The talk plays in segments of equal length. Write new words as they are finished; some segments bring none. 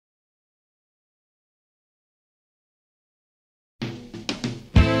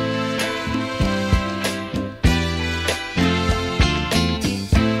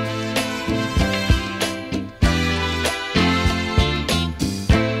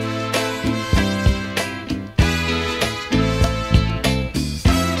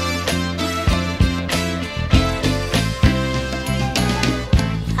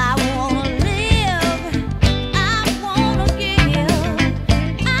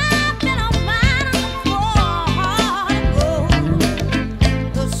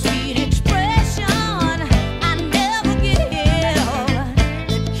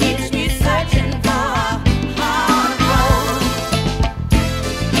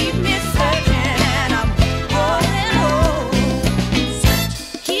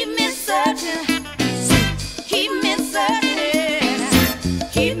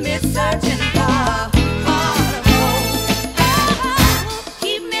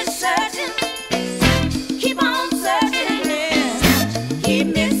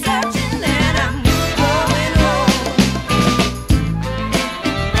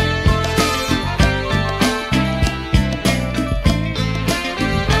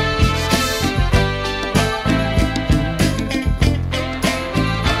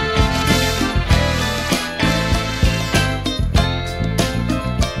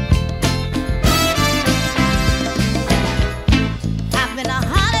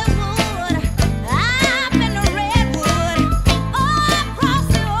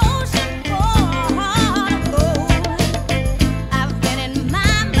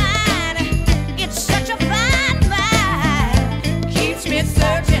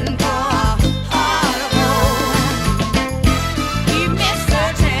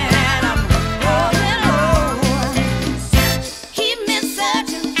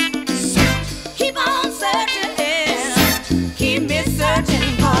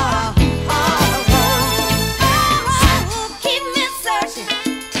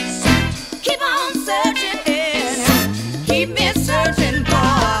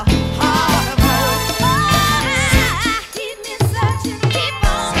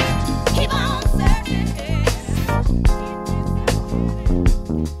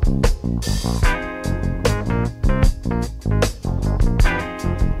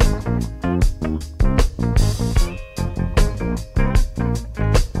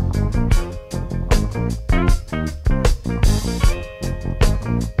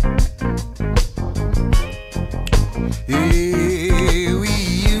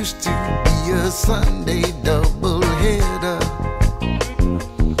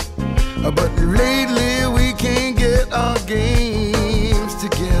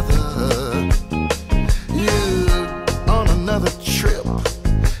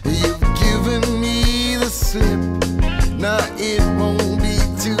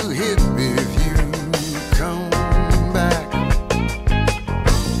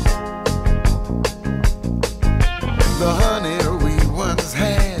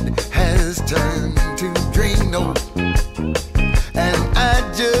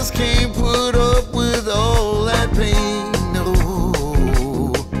just can't put up with all that pain. No,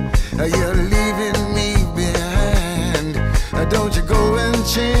 you're leaving me behind. Don't you go and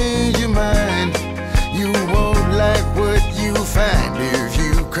change your mind. You won't like what you find if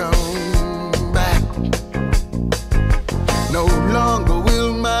you come back. No longer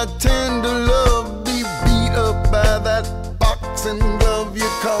will my tender love be beat up by that boxing glove you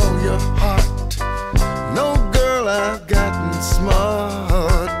call your heart. No, girl, I've gotten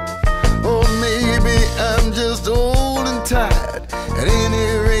smart. Or maybe I'm just old and tired. At any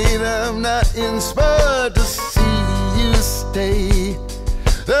rate, I'm not inspired to see you stay.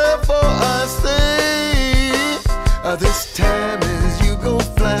 Therefore I say, this time as you go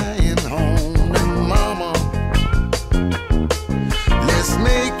flying home, and mama, let's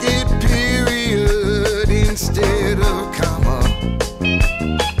make it period instead of comma.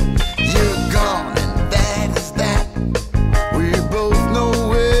 You're gone and that is that. We both know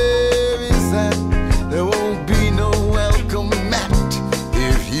where is that. There won't be no welcome mat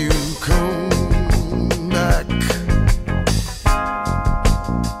if you come back.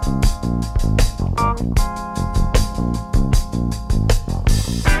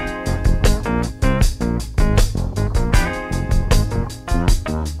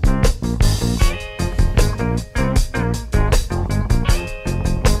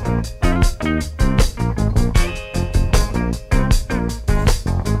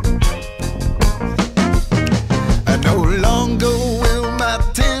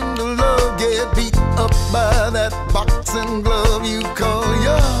 By that boxing glove you call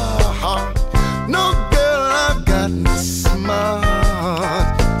your heart. No, girl, I've gotten smart.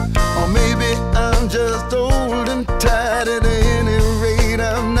 Or maybe I'm just old and tired. At any rate,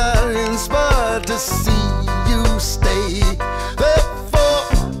 I'm not inspired to see you stay. Therefore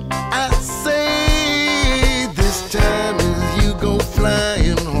I say, this time as you go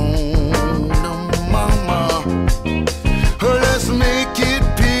flying